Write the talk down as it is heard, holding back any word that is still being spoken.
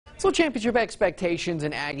So championship expectations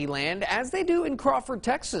in Aggie land, as they do in Crawford,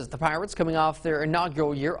 Texas. The Pirates coming off their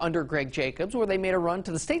inaugural year under Greg Jacobs, where they made a run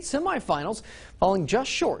to the state semifinals, falling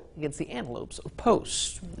just short against the Antelopes of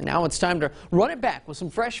Post. And now it's time to run it back with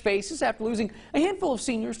some fresh faces after losing a handful of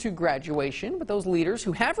seniors to graduation. But those leaders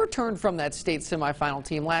who have returned from that state semifinal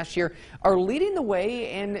team last year are leading the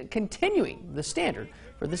way and continuing the standard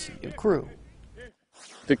for this new crew.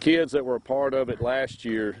 The kids that were a part of it last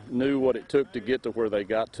year knew what it took to get to where they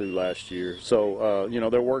got to last year. So,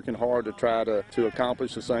 they're working hard to try to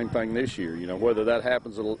accomplish the same thing this year. Whether that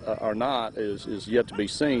happens or not is yet to be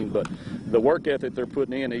seen. But the work ethic they're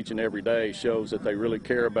putting in each and every day shows that they really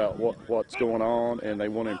care about what's going on and they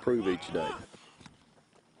want to improve each day.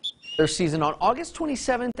 Their season on August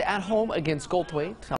 27th at home against Goldthwaite.